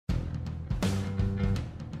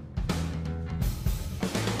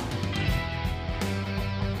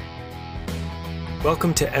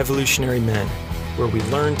Welcome to Evolutionary Men, where we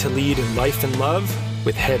learn to lead in life and love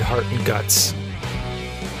with head, heart, and guts.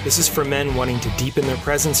 This is for men wanting to deepen their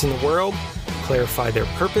presence in the world, clarify their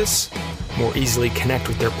purpose, more easily connect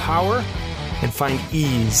with their power, and find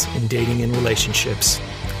ease in dating and relationships.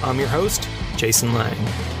 I'm your host, Jason Lang.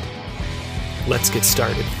 Let's get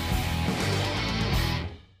started.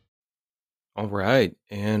 All right,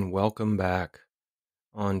 and welcome back.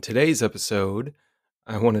 On today's episode,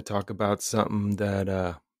 I want to talk about something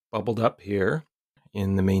that bubbled up here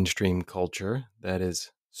in the mainstream culture that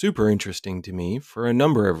is super interesting to me for a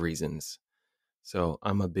number of reasons. So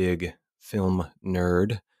I'm a big film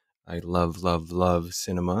nerd. I love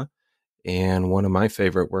cinema. And one of my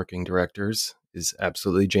favorite working directors is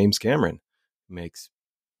absolutely James Cameron, who makes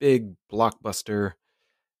big blockbuster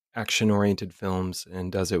action-oriented films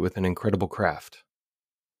and does it with an incredible craft.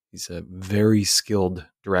 He's a very skilled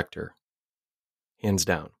director. Hands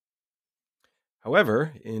down.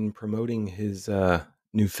 However, in promoting his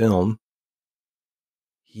new film,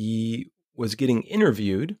 he was getting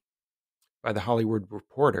interviewed by the Hollywood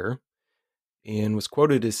Reporter and was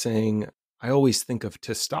quoted as saying, "I always think of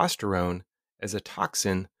testosterone as a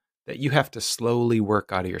toxin that you have to slowly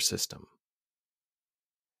work out of your system."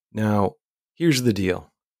 Now, here's the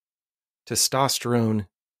deal. Testosterone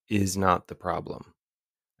is not the problem.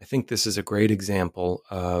 I think this is a great example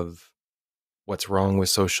of what's wrong with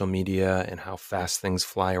social media and how fast things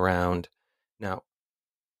fly around. Now,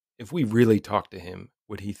 if we really talk to him,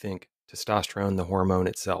 would he think testosterone, the hormone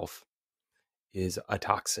itself, is a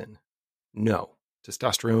toxin? No.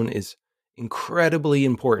 Testosterone is incredibly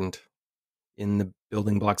important in the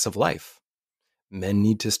building blocks of life. Men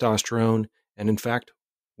need testosterone, and in fact,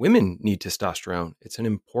 women need testosterone. It's an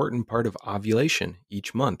important part of ovulation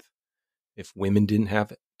each month. If women didn't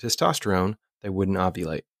have testosterone, they wouldn't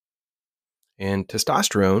ovulate. And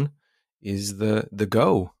testosterone is the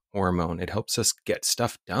go hormone. It helps us get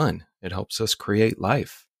stuff done. It helps us create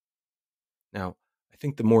life. Now, I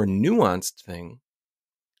think the more nuanced thing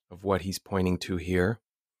of what he's pointing to here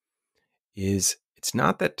is it's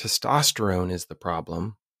not that testosterone is the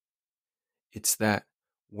problem. It's that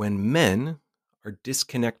when men are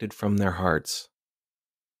disconnected from their hearts,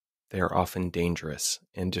 they are often dangerous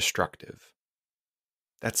and destructive.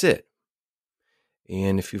 That's it.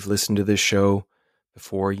 And if you've listened to this show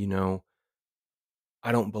before, you know,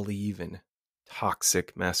 I don't believe in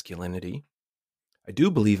toxic masculinity. I do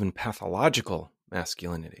believe in pathological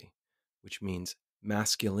masculinity, which means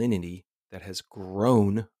masculinity that has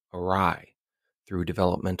grown awry through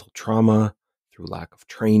developmental trauma, through lack of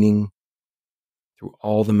training, through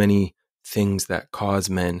all the many things that cause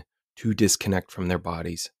men to disconnect from their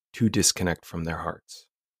bodies, to disconnect from their hearts.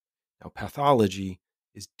 Now, pathology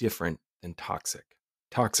is different than toxic.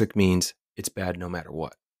 Toxic means it's bad no matter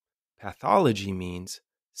what. Pathology means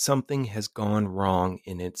something has gone wrong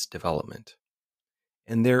in its development.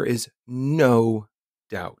 And there is no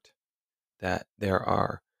doubt that there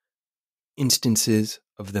are instances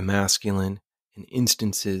of the masculine and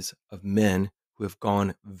instances of men who have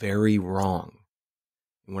gone very wrong.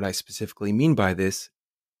 And what I specifically mean by this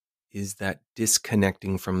is that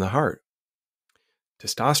disconnecting from the heart.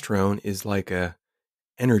 Testosterone is like a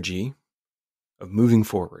energy of moving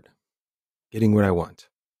forward, getting what I want,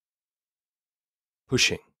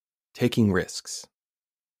 pushing, taking risks.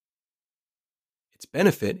 Its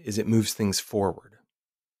benefit is it moves things forward.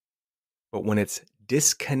 But when it's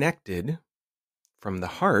disconnected from the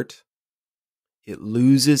heart, it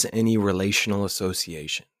loses any relational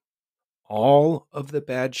association. All of the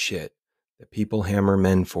bad shit that people hammer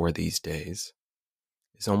men for these days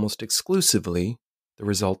is almost exclusively the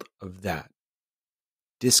result of that.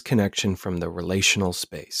 Disconnection from the relational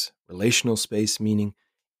space. Relational space meaning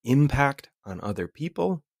impact on other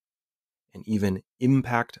people and even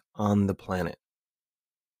impact on the planet.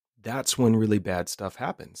 That's when really bad stuff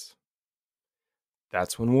happens.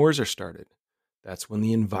 That's when wars are started. That's when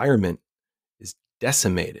the environment is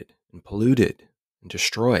decimated and polluted and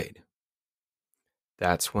destroyed.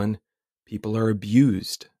 That's when people are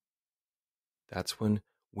abused. That's when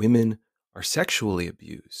women are sexually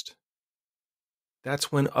abused.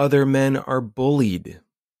 That's when other men are bullied.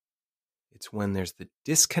 It's when there's the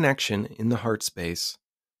disconnection in the heart space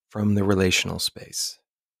from the relational space.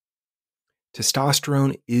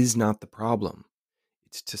 Testosterone is not the problem.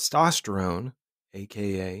 It's testosterone,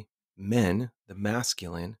 aka men, the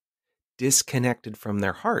masculine, disconnected from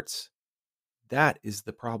their hearts. That is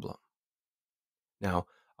the problem. Now,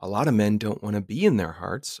 a lot of men don't want to be in their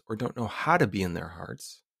hearts or don't know how to be in their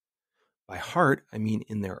hearts. By heart, I mean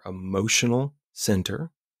in their emotional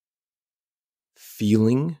center,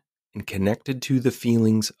 feeling and connected to the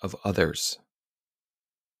feelings of others.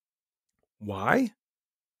 Why?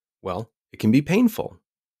 Well, it can be painful.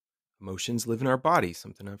 Emotions live in our body,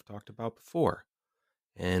 something I've talked about before.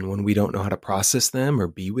 And when we don't know how to process them or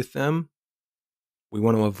be with them, we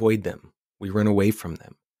want to avoid them. We run away from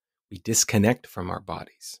them. We disconnect from our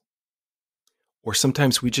bodies. Or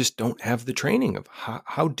sometimes we just don't have the training of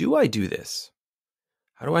how do I do this?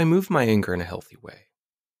 How do I move my anger in a healthy way?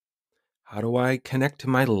 How do I connect to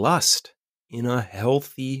my lust in a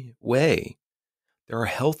healthy way? There are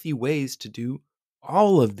healthy ways to do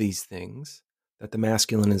all of these things that the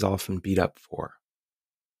masculine is often beat up for.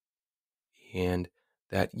 And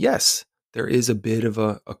that, yes, there is a bit of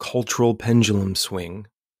a cultural pendulum swing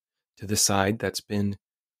to the side that's been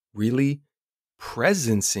really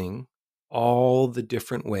presencing all the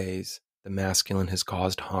different ways the masculine has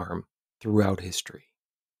caused harm throughout history.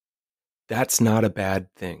 That's not a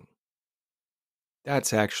bad thing.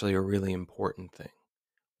 That's actually a really important thing.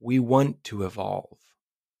 We want to evolve.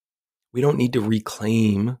 We don't need to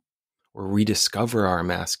reclaim or rediscover our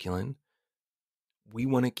masculine. We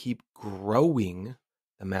want to keep growing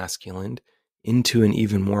the masculine into an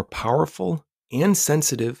even more powerful and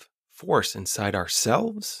sensitive force inside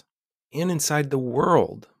ourselves and inside the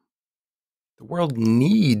world. The world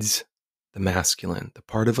needs the masculine, the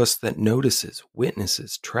part of us that notices,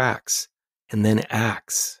 witnesses, tracks, and then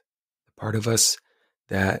acts. The part of us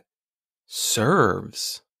that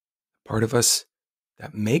serves, the part of us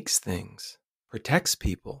that makes things, protects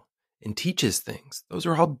people, and teaches things. Those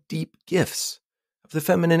are all deep gifts of the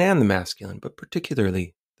feminine and the masculine, but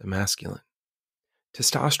particularly the masculine.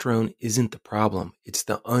 Testosterone isn't the problem. It's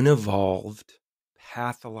the unevolved,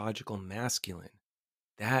 pathological masculine.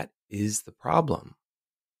 That is the problem.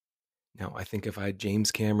 Now, I think if I had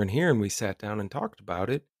James Cameron here and we sat down and talked about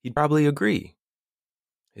it, he'd probably agree.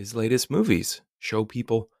 His latest movies show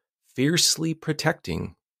people fiercely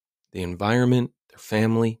protecting the environment, their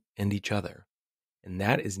family, and each other. And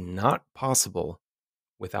that is not possible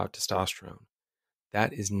without testosterone.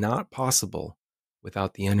 That is not possible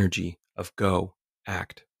without the energy of go,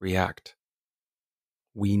 act, react.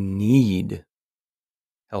 We need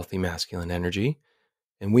healthy masculine energy,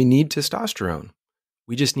 and we need testosterone.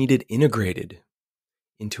 We just need it integrated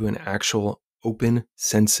into an actual open,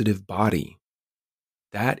 sensitive body.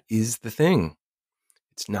 That is the thing.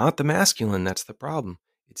 It's not the masculine that's the problem.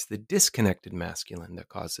 It's the disconnected masculine that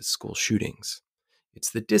causes school shootings. It's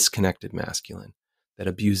the disconnected masculine that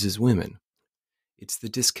abuses women. It's the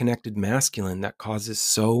disconnected masculine that causes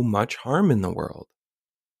so much harm in the world.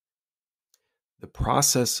 The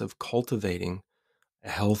process of cultivating a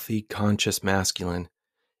healthy, conscious masculine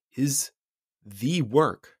is the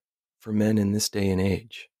work for men in this day and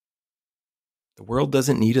age. The world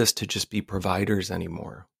doesn't need us to just be providers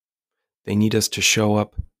anymore. They need us to show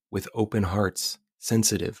up with open hearts,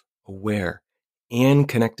 sensitive, aware, and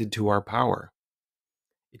connected to our power.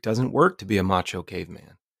 It doesn't work to be a macho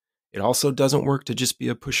caveman. It also doesn't work to just be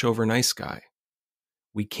a pushover nice guy.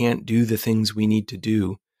 We can't do the things we need to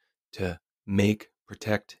do to make,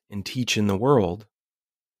 protect, and teach in the world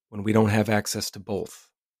when we don't have access to both,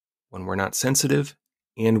 when we're not sensitive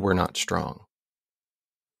and we're not strong.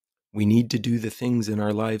 We need to do the things in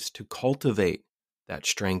our lives to cultivate that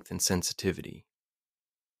strength and sensitivity.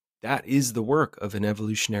 That is the work of an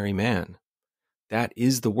evolutionary man. That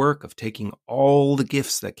is the work of taking all the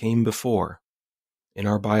gifts that came before in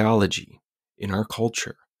our biology, in our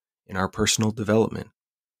culture, in our personal development,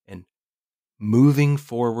 and moving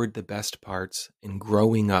forward the best parts and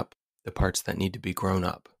growing up the parts that need to be grown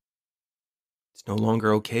up. It's no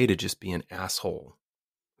longer okay to just be an asshole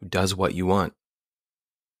who does what you want.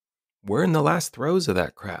 We're in the last throes of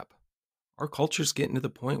that crap. Our culture's getting to the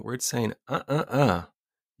point where it's saying,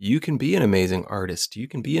 you can be an amazing artist. You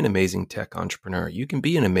can be an amazing tech entrepreneur. You can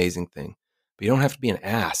be an amazing thing, but you don't have to be an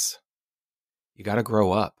ass. You got to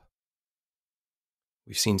grow up.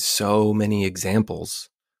 We've seen so many examples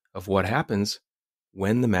of what happens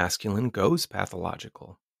when the masculine goes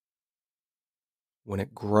pathological, when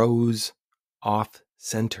it grows off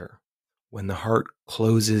center, when the heart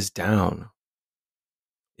closes down.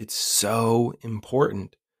 It's so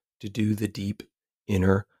important to do the deep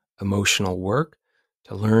inner emotional work,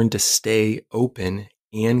 to learn to stay open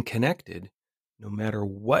and connected no matter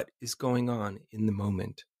what is going on in the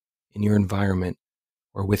moment, in your environment,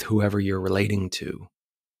 or with whoever you're relating to.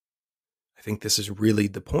 I think this is really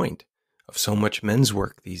the point of so much men's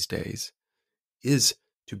work these days, is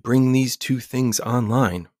to bring these two things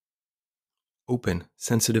online. Open,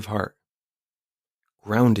 sensitive heart.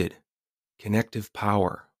 Grounded, connective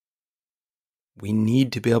power. We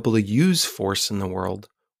need to be able to use force in the world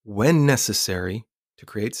when necessary to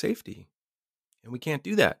create safety. And we can't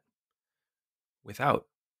do that without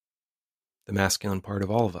the masculine part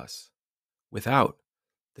of all of us, without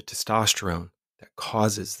the testosterone that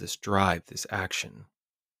causes this drive, this action.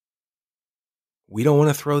 We don't want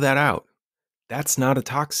to throw that out. That's not a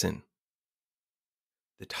toxin.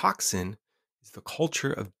 The toxin is the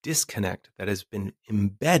culture of disconnect that has been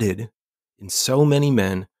embedded in so many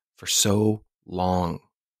men for so long.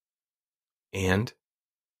 And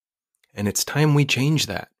it's time we change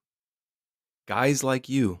that. Guys like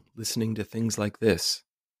you listening to things like this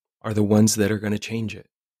are the ones that are going to change it.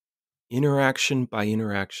 Interaction by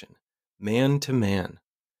interaction, man to man,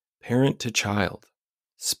 parent to child,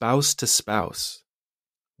 spouse to spouse,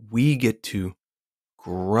 we get to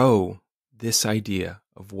grow this idea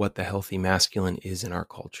of what the healthy masculine is in our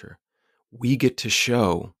culture. We get to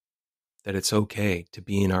show that it's okay to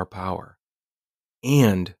be in our power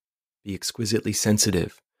and be exquisitely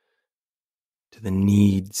sensitive to the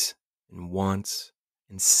needs and wants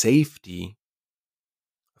and safety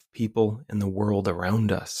of people in the world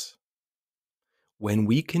around us. When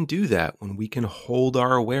we can do that, when we can hold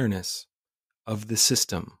our awareness of the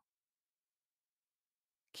system,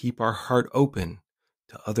 keep our heart open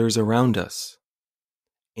to others around us,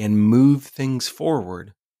 and move things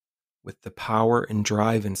forward with the power and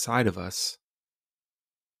drive inside of us,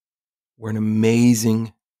 we're an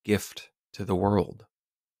amazing gift to the world.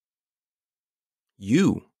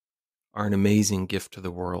 You are an amazing gift to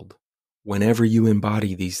the world whenever you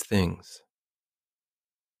embody these things.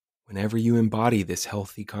 Whenever you embody this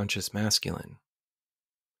healthy, conscious masculine.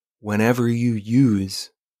 Whenever you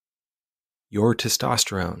use your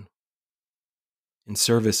testosterone in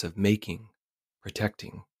service of making,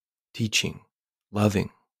 protecting, teaching, loving.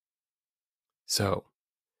 So,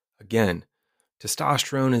 again,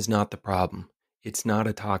 testosterone is not the problem. It's not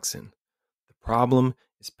a toxin. The problem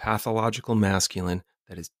is pathological masculine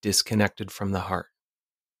that is disconnected from the heart.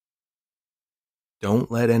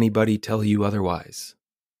 Don't let anybody tell you otherwise.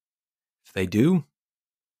 If they do,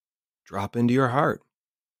 drop into your heart.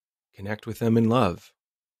 Connect with them in love.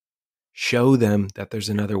 Show them that there's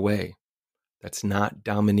another way that's not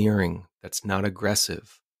domineering, that's not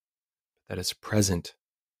aggressive, that is present,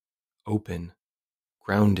 open,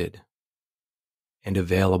 grounded, and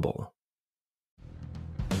available.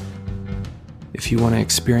 If you want to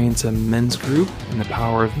experience a men's group and the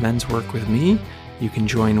power of men's work with me, you can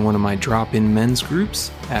join one of my drop-in men's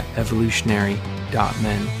groups at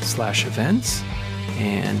evolutionary.men/events.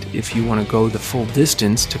 And if you want to go the full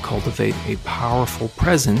distance to cultivate a powerful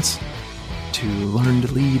presence, to learn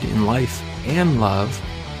to lead in life and love,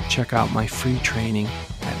 check out my free training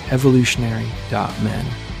at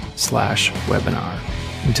evolutionary.men/webinar.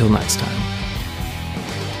 Until next time.